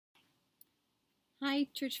Hi,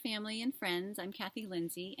 church family and friends. I'm Kathy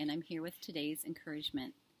Lindsay, and I'm here with today's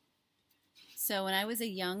encouragement. So, when I was a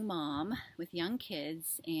young mom with young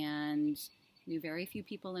kids and knew very few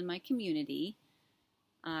people in my community,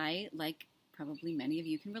 I, like probably many of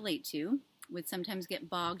you can relate to, would sometimes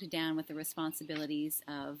get bogged down with the responsibilities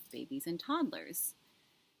of babies and toddlers.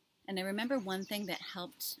 And I remember one thing that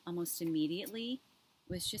helped almost immediately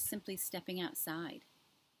was just simply stepping outside.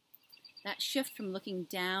 That shift from looking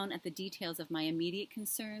down at the details of my immediate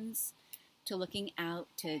concerns to looking out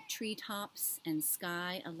to treetops and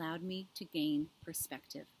sky allowed me to gain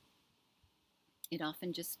perspective. It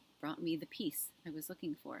often just brought me the peace I was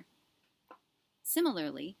looking for.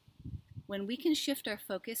 Similarly, when we can shift our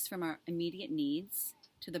focus from our immediate needs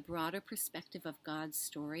to the broader perspective of God's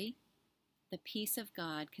story, the peace of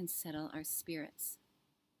God can settle our spirits.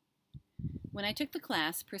 When I took the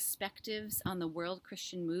class, Perspectives on the World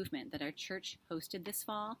Christian Movement, that our church hosted this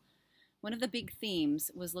fall, one of the big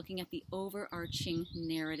themes was looking at the overarching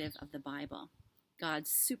narrative of the Bible,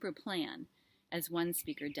 God's super plan, as one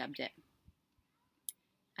speaker dubbed it.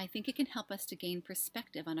 I think it can help us to gain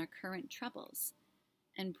perspective on our current troubles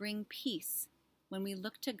and bring peace when we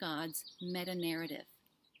look to God's meta-narrative.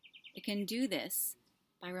 It can do this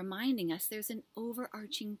by reminding us there's an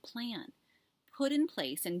overarching plan put in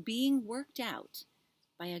place and being worked out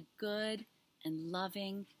by a good and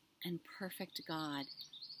loving and perfect God.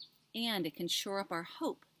 And it can shore up our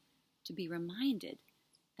hope to be reminded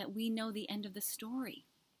that we know the end of the story.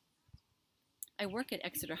 I work at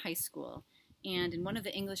Exeter High School, and in one of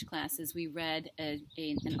the English classes we read an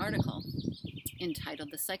article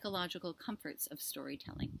entitled The Psychological Comforts of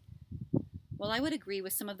Storytelling. While I would agree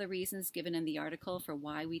with some of the reasons given in the article for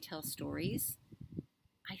why we tell stories,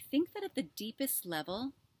 I think that at the deepest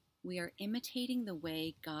level, we are imitating the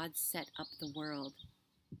way God set up the world.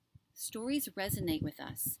 Stories resonate with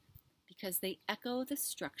us because they echo the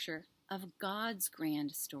structure of God's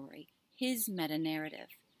grand story, His meta-narrative,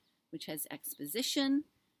 which has exposition,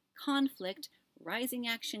 conflict, rising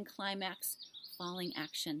action, climax, falling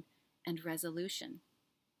action, and resolution.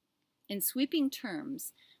 In sweeping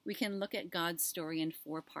terms, we can look at God's story in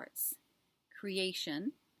 4 parts: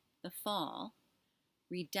 creation, the fall,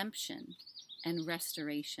 redemption, and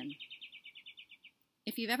restoration.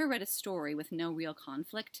 If you've ever read a story with no real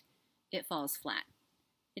conflict, it falls flat.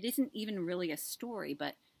 It isn't even really a story,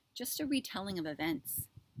 but just a retelling of events.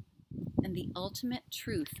 And the ultimate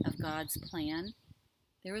truth of God's plan,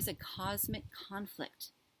 there is a cosmic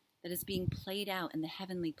conflict that is being played out in the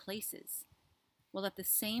heavenly places, while at the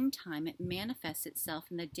same time it manifests itself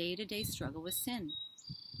in the day-to-day struggle with sin.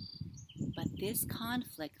 But this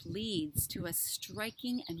conflict leads to a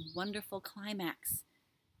striking and wonderful climax.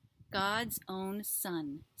 God's own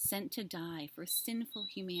Son sent to die for sinful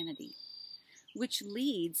humanity, which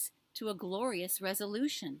leads to a glorious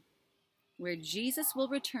resolution, where Jesus will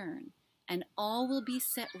return and all will be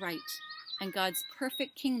set right, and God's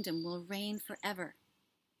perfect kingdom will reign forever.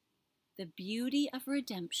 The beauty of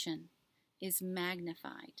redemption is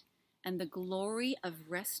magnified, and the glory of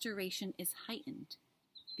restoration is heightened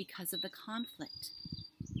because of the conflict.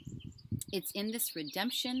 It's in this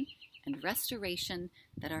redemption and restoration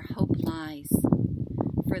that our hope lies.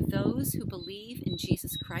 For those who believe in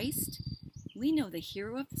Jesus Christ, we know the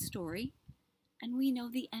hero of the story, and we know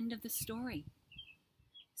the end of the story.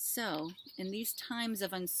 So, in these times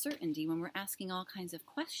of uncertainty, when we're asking all kinds of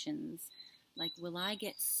questions, like, will I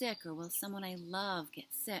get sick, or will someone I love get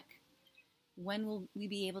sick? When will we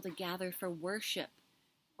be able to gather for worship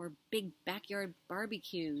or big backyard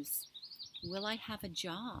barbecues? Will I have a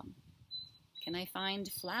job? Can I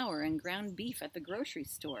find flour and ground beef at the grocery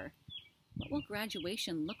store? What will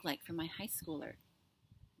graduation look like for my high schooler?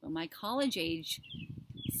 Will my college-age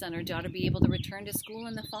son or daughter be able to return to school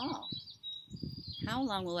in the fall? How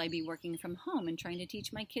long will I be working from home and trying to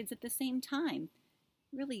teach my kids at the same time?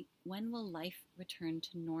 Really, when will life return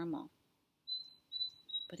to normal?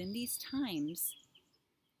 But in these times,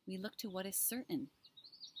 we look to what is certain.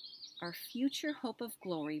 Our future hope of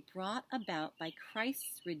glory brought about by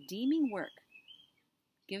Christ's redeeming work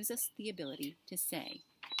gives us the ability to say,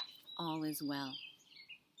 all is well.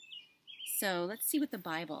 So let's see what the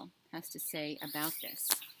Bible has to say about this.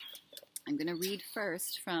 I'm going to read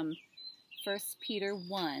first from 1 Peter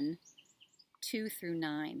 1, 2 through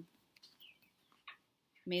 9.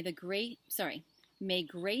 May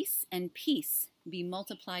grace and peace be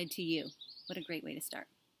multiplied to you. What a great way to start.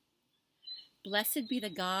 Blessed be the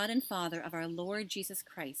God and Father of our Lord Jesus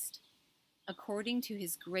Christ. According to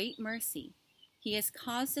His great mercy, He has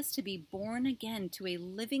caused us to be born again to a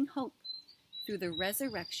living hope through the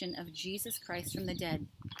resurrection of Jesus Christ from the dead,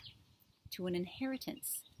 to an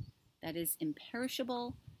inheritance that is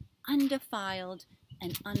imperishable, undefiled,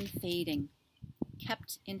 and unfading,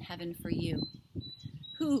 kept in heaven for you,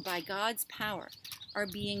 who by God's power are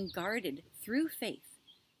being guarded through faith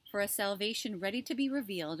for a salvation ready to be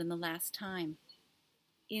revealed in the last time.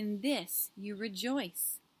 In this you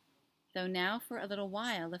rejoice, though now for a little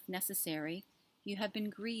while, if necessary, you have been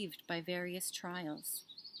grieved by various trials,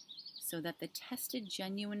 so that the tested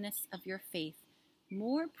genuineness of your faith,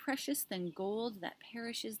 more precious than gold that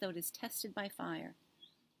perishes though it is tested by fire,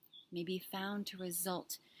 may be found to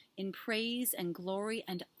result in praise and glory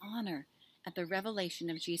and honor at the revelation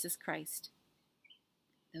of Jesus Christ.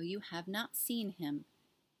 Though you have not seen him,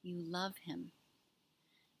 you love him.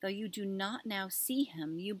 Though you do not now see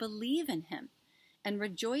him, you believe in him and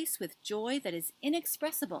rejoice with joy that is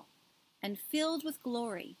inexpressible and filled with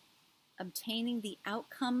glory, obtaining the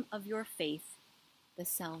outcome of your faith, the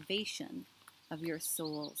salvation of your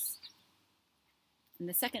souls. And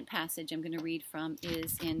the second passage I'm going to read from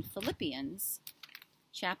is in Philippians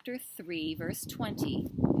chapter 3, verse 20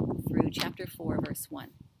 through chapter 4, verse 1.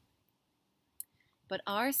 But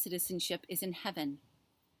our citizenship is in heaven,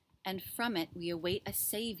 and from it we await a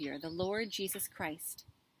Savior, the Lord Jesus Christ,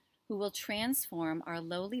 who will transform our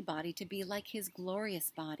lowly body to be like his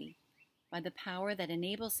glorious body, by the power that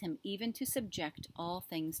enables him even to subject all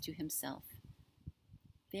things to himself.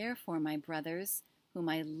 Therefore, my brothers, whom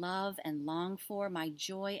I love and long for, my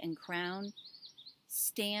joy and crown,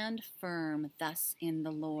 stand firm thus in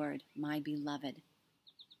the Lord, my beloved.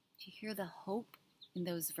 Do you hear the hope in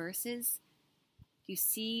those verses? Do you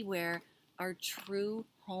see where our true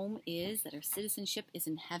home is, that our citizenship is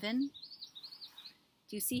in heaven?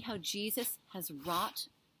 Do you see how Jesus has wrought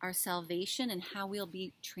our salvation and how we'll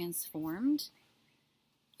be transformed?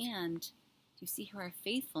 And do you see how our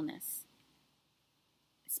faithfulness,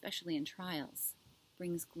 especially in trials,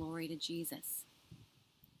 brings glory to Jesus?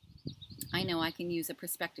 I know I can use a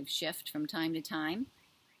perspective shift from time to time,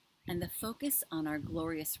 and the focus on our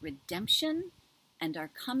glorious redemption and our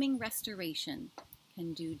coming restoration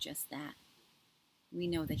can do just that. We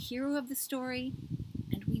know the hero of the story,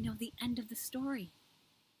 and we know the end of the story.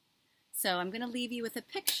 So I'm going to leave you with a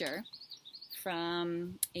picture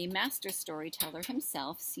from a master storyteller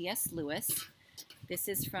himself, C.S. Lewis. This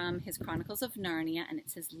is from his Chronicles of Narnia, and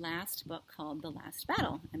it's his last book called The Last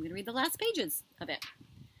Battle. I'm going to read the last pages of it.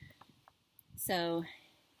 So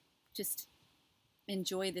just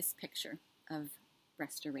enjoy this picture of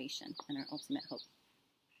restoration and our ultimate hope.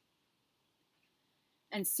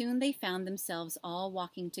 And soon they found themselves all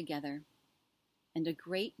walking together, and a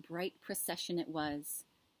great bright procession it was,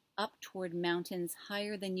 up toward mountains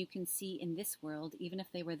higher than you can see in this world, even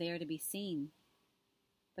if they were there to be seen.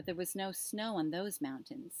 But there was no snow on those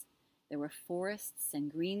mountains. There were forests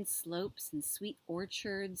and green slopes and sweet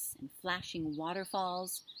orchards and flashing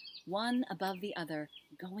waterfalls, one above the other,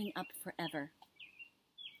 going up forever.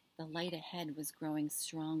 The light ahead was growing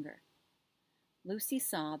stronger. Lucy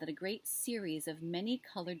saw that a great series of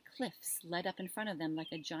many-colored cliffs led up in front of them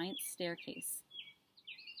like a giant staircase.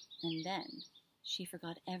 And then she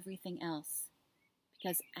forgot everything else,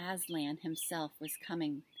 because Aslan himself was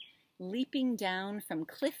coming, leaping down from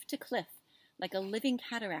cliff to cliff like a living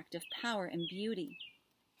cataract of power and beauty.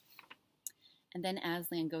 And then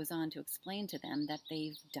Aslan goes on to explain to them that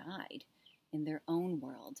they've died in their own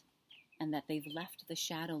world and that they've left the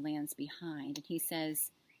Shadowlands behind. And he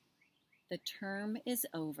says, "The term is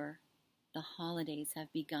over. The holidays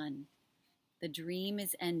have begun. The dream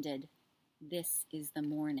is ended. This is the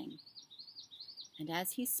morning." And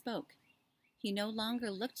as he spoke, he no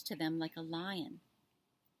longer looked to them like a lion,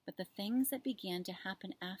 but the things that began to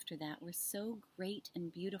happen after that were so great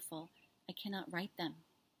and beautiful, I cannot write them.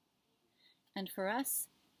 And for us,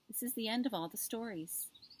 this is the end of all the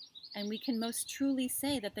stories, and we can most truly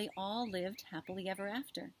say that they all lived happily ever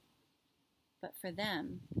after. But for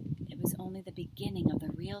them, it was only the beginning of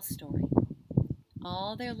the real story.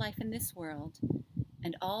 All their life in this world,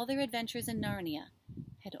 and all their adventures in Narnia,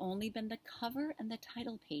 had only been the cover and the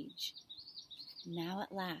title page. Now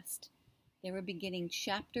at last, they were beginning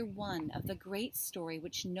chapter 1 of the great story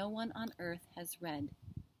which no one on earth has read,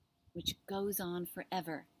 which goes on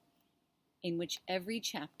forever, in which every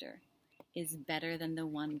chapter is better than the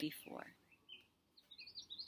one before.